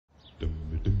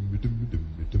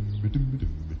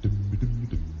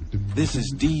This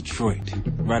is Detroit,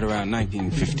 right around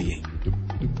 1958.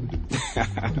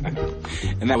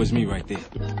 And that was me right there.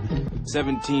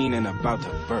 17 and about to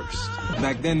burst.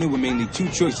 Back then, there were mainly two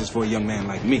choices for a young man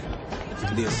like me.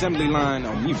 The assembly line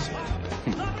or music.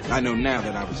 I know now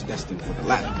that I was destined for the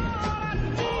latter.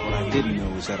 What I didn't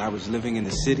know is that I was living in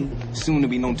the city, soon to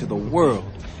be known to the world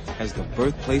as the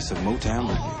birthplace of Motown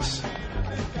Years.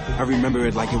 I remember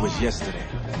it like it was yesterday.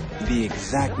 The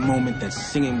exact moment that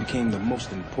singing became the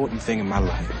most important thing in my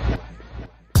life.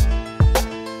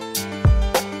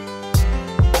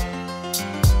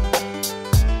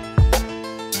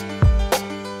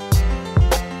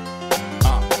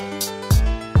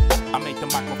 I make the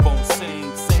microphone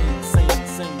sing, sing, sing,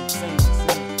 sing, sing,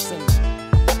 sing, sing.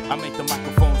 I make the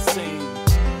microphone sing.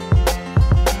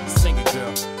 Sing it,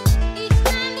 girl. Each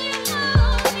time you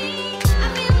hold me, I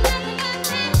feel nothing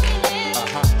but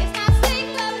happiness. It's not safe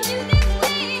loving you this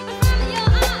way, but from your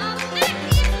arms I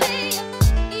can't stay.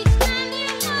 Each time you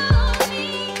hold me,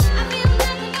 I feel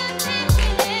nothing but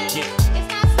happiness. It's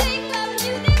not safe loving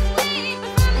you this way,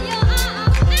 but from your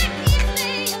arms I can't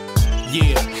stay.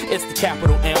 Yeah, it's the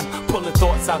capital M. Pulling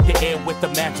thoughts out the air with a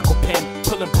magical pen.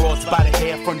 Pulling broads by the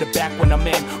hair from the back when I'm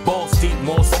in. Balls deep,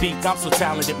 more speak, I'm so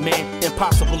talented, man.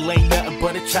 Impossible ain't nothing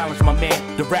but a challenge, my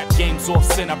man. The rap game's off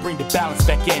sin, I bring the balance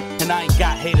back in. And I ain't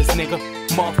got haters, nigga.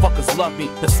 Motherfuckers love me.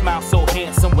 The smile so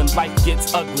handsome when life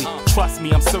gets ugly. Trust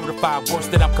me, I'm certified, worse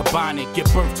that I'm combining. Give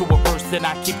birth to a verse, then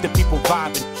I keep the people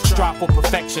vibing. Strive for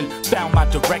perfection, found my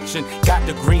direction. Got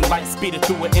the green light, speeding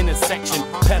through an intersection.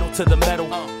 Pedal to the metal,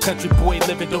 country boy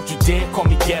living, don't you dare call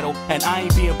me ghetto. And I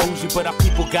ain't being bougie, but our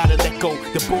people gotta let go.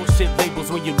 The bullshit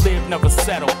labels when you live never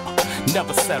settle,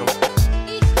 never settle.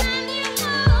 Each time you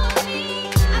hold me,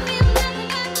 I feel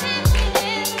nothing but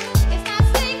happiness. It's not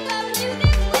safe loving you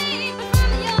this way, but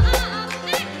from your arms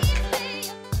I can't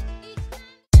stay.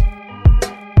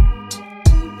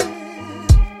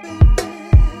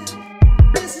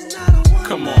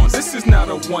 Come on, this is not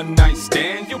a one night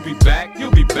stand. You'll be back,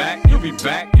 you'll be back, you'll be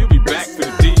back, you'll be back for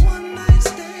the D.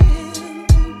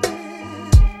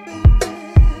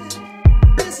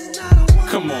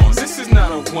 Come on, this is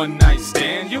not a one night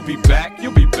stand. You'll be back,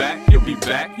 you'll be back, you'll be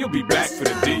back, you'll be back for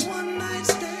the D.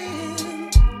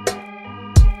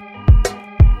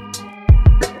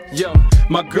 Yo,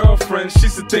 my girlfriend,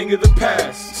 she's a thing of the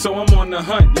past. So I'm on the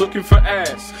hunt looking for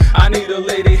ass. I need a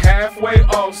lady halfway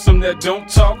awesome that don't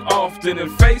talk often and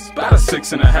face about a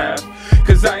 6.5.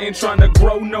 Cause I ain't trying to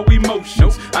grow no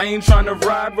emotions. I ain't trying to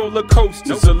ride roller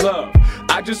coasters of love.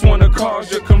 I just wanna cause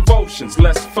your convulsions,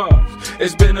 less fun.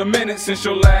 It's been a minute since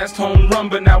your last home run,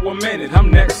 but now a minute,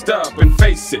 I'm next up, and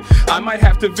face it, I might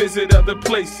have to visit other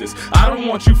places. I don't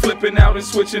want you flipping out and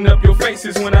switching up your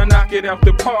faces when I knock it out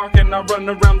the park and I run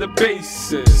around the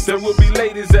bases. There will be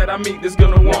ladies that I meet that's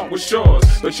gonna want with shores,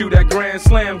 but you that grand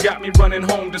slam got me running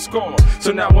home to score.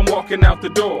 So now I'm walking out the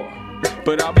door,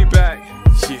 but I'll be back,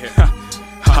 yeah,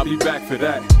 I'll be back for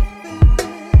that.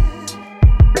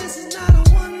 This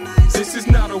is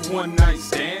not a one night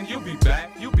stand. You'll be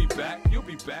back, you'll be back, you'll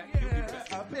be back, you'll be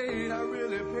back. I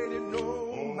really paid it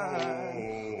no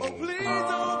mind. Oh please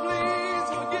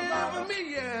forgive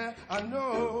me, yeah. I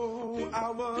know I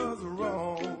was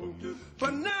wrong,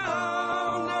 but now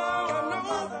I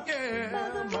know, yeah.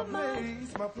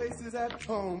 My place is at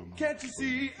home. Can't you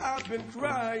see I've been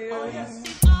crying? Oh, yes.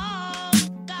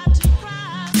 Got to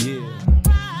cry. Yeah.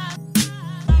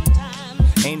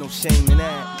 Ain't no shame in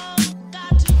that.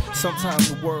 Sometimes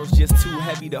the world's just too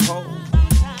heavy to hold.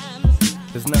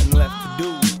 There's nothing left to do,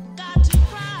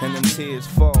 and them tears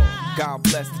fall. God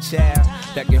bless the child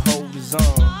that can hold his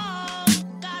own.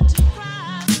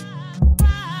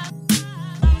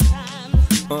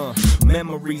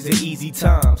 Memories of easy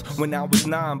times when I was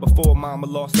 9, before mama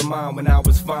lost her mind when I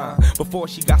was fine. Before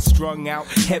she got strung out,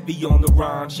 heavy on the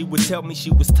rhyme. She would tell me she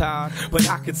was tired, but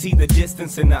I could see the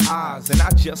distance in her eyes, and I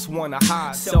just wanna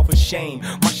hide. Selfish shame,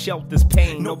 my shelter's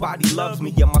pain. Nobody loves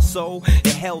me, yet my soul,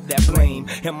 it held that blame.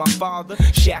 And my father,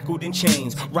 shackled in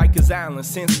chains. Rikers Island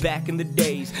since back in the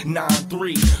days.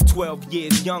 9-3, 12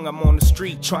 years young, I'm on the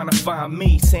street trying to find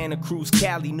me. Santa Cruz,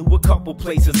 Cali, knew a couple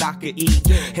places I could eat.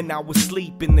 And I would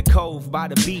sleep in the cove by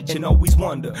the beach and always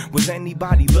wonder, was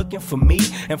anybody looking for me?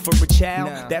 And for a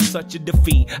child, that's such a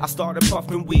defeat. I started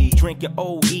puffing weed, drinking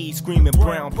OE, screaming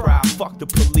brown pride, fuck the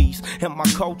police. And my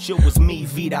culture was me,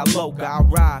 Vida Loca. I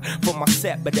ride for my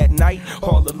set, but at night,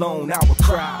 all alone, I would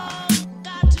cry.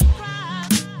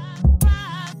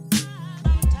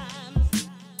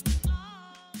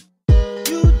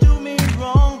 You do me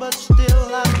wrong, but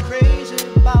still I'm crazy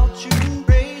about you.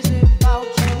 Crazy about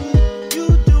you.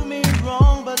 You do me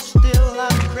wrong, but still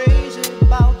I'm crazy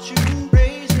about you.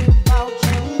 Crazy about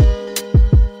you.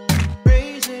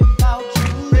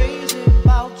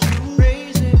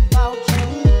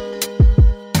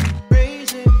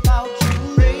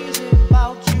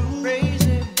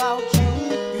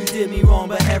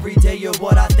 Every day you're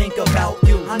what I think about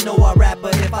you. I know I rap,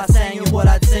 but if I sang you what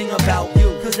I'd sing about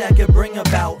you, cause that could bring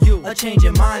about you a change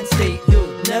in mind state.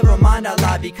 You never mind I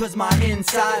lie because my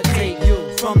inside take you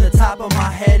from the top of my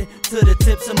head to the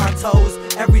tips of my toes.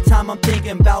 Every time I'm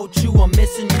thinking about you, I'm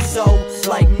missing you so.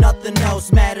 Like nothing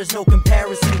else matters, no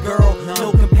comparison, girl.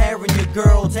 No comparing your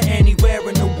girl to anywhere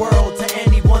in the world, to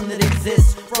anyone that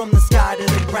exists. From the sky to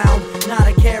the ground, not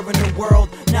a care in the world.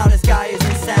 Now the sky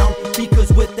isn't sound,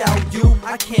 because without you,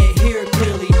 I can't hear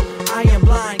clearly. I am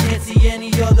blind, can't see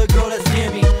any other girl that's near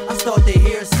me. I start to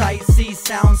hear, sight, see,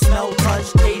 sound, smell,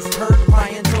 touch, taste, hurt,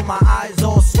 crying till my eyes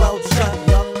all swelled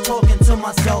shut. Talking to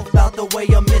myself about the way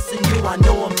I'm missing you. I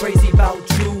know I'm crazy about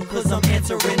you, cause I'm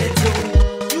answering it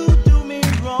too. You do me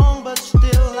wrong, but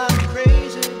still I'm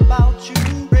crazy about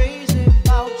you. Crazy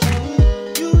about you.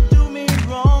 You do me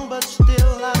wrong, but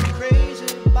still I'm crazy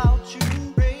about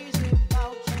you. Crazy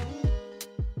about you.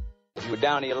 If you were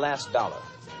down to your last dollar,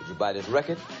 would you buy this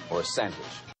record or a sandwich?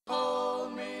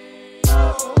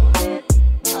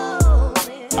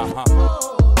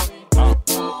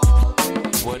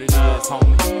 What it is,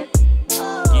 homie.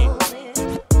 Yeah.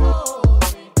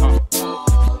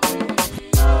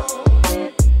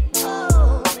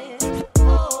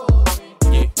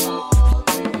 Yeah.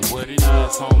 What it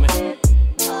is, homie.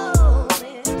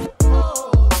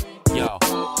 Yo.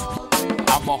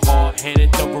 I'm a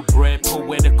hard-headed, thoroughbred,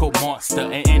 poetical monster,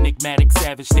 an enigmatic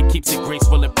savage that keeps it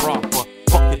graceful and proper.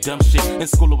 Fuck the dumb shit. In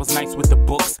school I was nice with the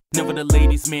books, never the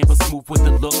ladies man but smooth with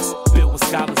the looks. Built with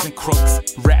scholars and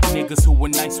crooks, rap niggas who were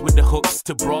nice with the hooks,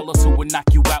 to brawlers who would knock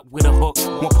you out with a hook.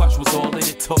 One punch was all that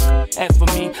it took. As for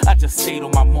me, I just stayed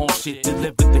on my mom shit,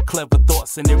 delivered the clever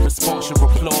thoughts and in response you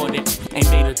applauded. Ain't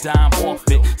made a dime off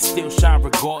it, still shine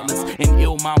regardless. An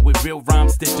ill mind with real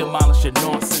rhymes that demolish your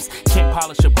nonsense. Can't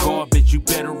polish up garbage, you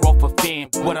better off a fan.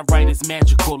 What I write is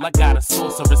magical, I got a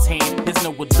sorcerer's hand. There's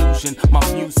no illusion, my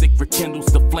music rekindles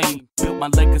the flame. Built my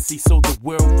legacy so the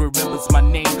world remembers my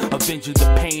name. Avenging the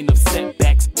pain of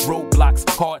setbacks, roadblocks,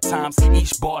 hard times.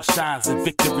 Each bar shines and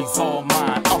victory's all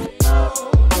mine.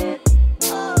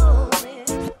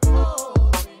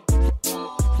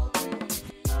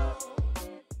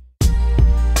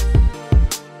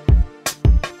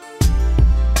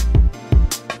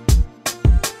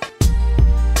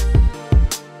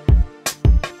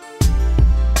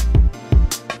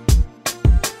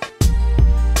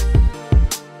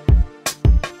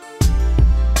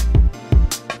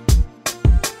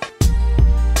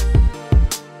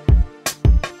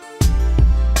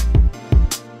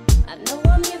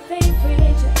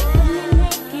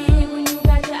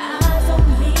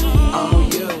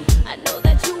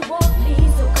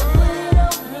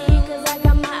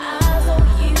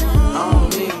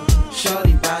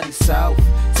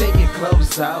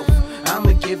 South.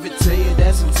 I'ma give it to you,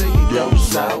 that's until you go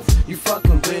south. You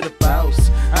fucking with a boss.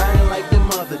 I ain't like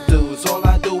them other dudes. All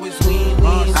I do is win,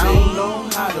 win. I don't know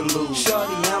how to lose.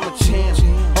 Shorty, I'm a champ.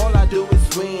 All I do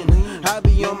is win. I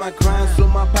be on my grind so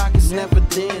my pockets never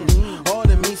thin.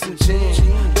 Order me some gin.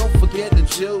 Don't forget the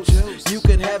juice. You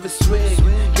could have a swig.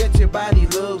 Get your body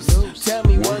loose. Tell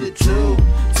me what it do.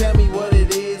 Tell me what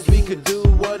it is. We could do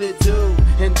what it do.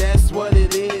 And that's what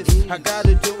it is. I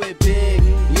gotta do it big.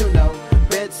 You know.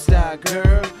 Bed-Stuy,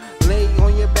 girl. Lay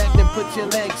on your back and put your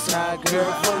legs high,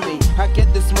 girl. For me, I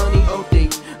get this money OD.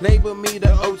 Label me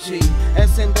the OG,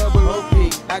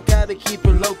 SNOOP. I gotta keep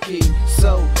it low-key,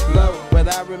 so low,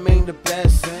 but I remain the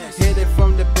best. Hit it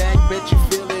from the back, bet you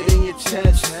feel it in your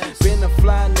chest. Been a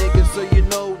fly nigga, so you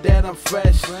know that I'm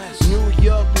fresh. New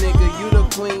York nigga, you the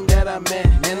queen that I met.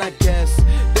 And I guess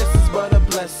this is but a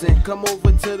blessing. Come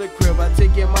over to the crib, I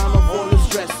take your mama for the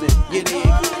stressing. You dig?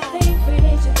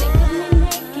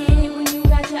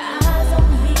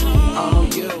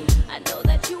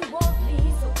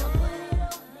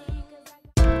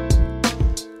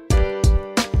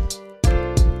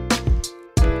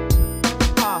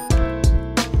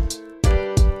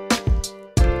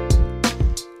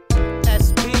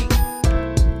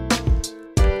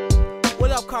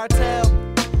 Cartel,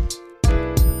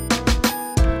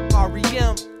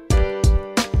 REM.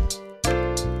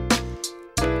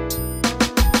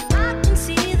 I can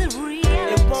see the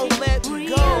reality. It won't let me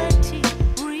go.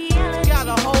 Reality. Got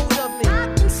a hold of me. I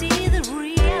can see the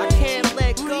reality. I can't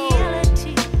let go.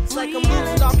 Reality. It's like I'm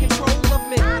losing all control of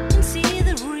me. I can see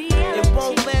the reality. It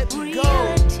won't let me go.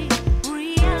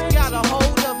 Reality. Got a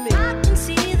hold of me. I can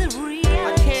see the reality.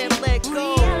 I can't let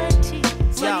go. Reality.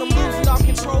 It's like I'm losing all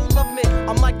control of me.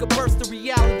 I'm like a burst of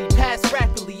reality, pass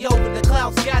rapidly over the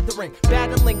clouds gathering,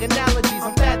 battling analogies.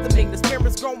 I'm fathoming the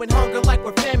spirits growing hunger like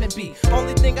where famine be.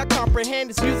 Only thing I comprehend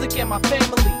is music and my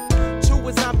family. True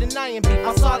as I'm denying beef.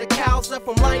 I saw the cows left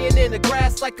from lying in the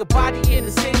grass like a body in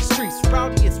the city streets.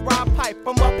 Rowdiest ride pipe,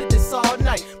 I'm up at this all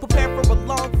night. Prepare for a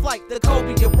long flight, the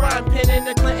Kobe of Ryan, penning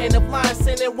the Clinton of line,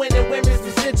 sending winning women's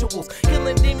residuals.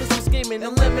 Killing demons for scheming,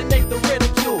 eliminate the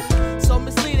ridicule. So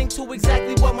misleading to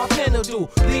exactly what my pen will do.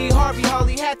 Lee Harvey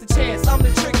hardly had the chance, I'm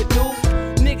the trigger dude.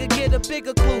 Nigga get a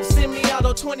bigger clue, send me out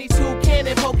on 22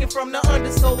 cannon poking from the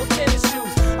undersole of tennis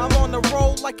shoes. I'm on the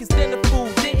road like it's dinner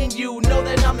food. Didn't you know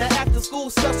that I'm the after school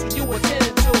special you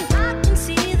attended to? I can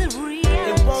see the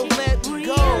reality. It won't let me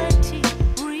go.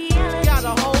 Reality. Got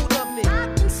a hold of me.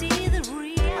 I can see the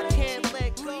reality. I can't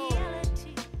let go.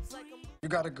 It's like You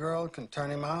got a girl can turn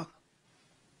him out?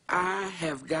 I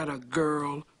have got a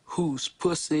girl whose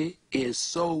pussy is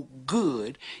so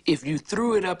good, if you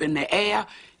threw it up in the air,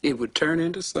 it would turn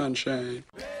into sunshine.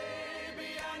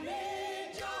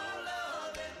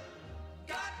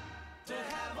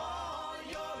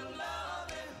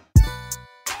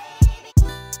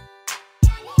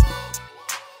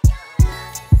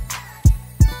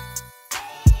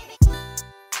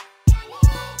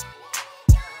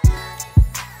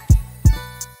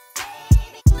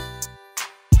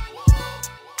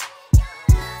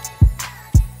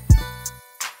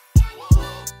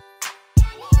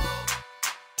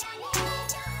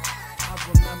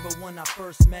 When I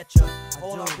first met you,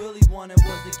 all I really wanted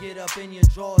was to get up in your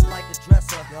drawers like a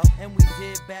dresser. And we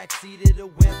did backseat of the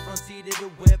whip, front seat of the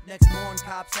whip. Next morning,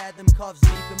 cops had them cuffs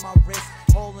deep in my wrist,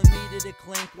 holding me to the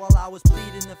clink while I was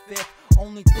pleading the fifth.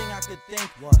 Only thing I could think,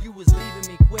 you was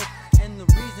leaving me quick. And the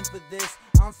reason for this,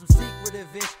 I'm some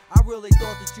secretive-ish. I really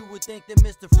thought that you would think that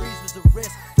Mr. Freeze was a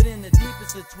risk, but in the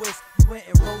deepest of twists, you went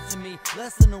and wrote to me.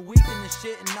 Less than a week in the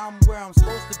shit, and I'm where I'm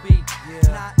supposed to be.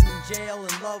 Not in jail,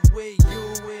 in love with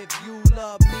you. If you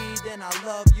love me, then I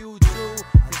love you too.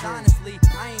 Cause honestly,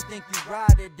 I ain't think you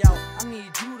ride it out. I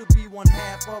need you to be one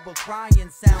half of a crying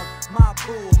sound. My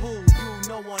boo-hoo, you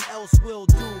no one else will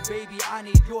do. Baby, I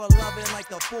need your loving like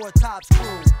the Four Tops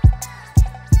crew.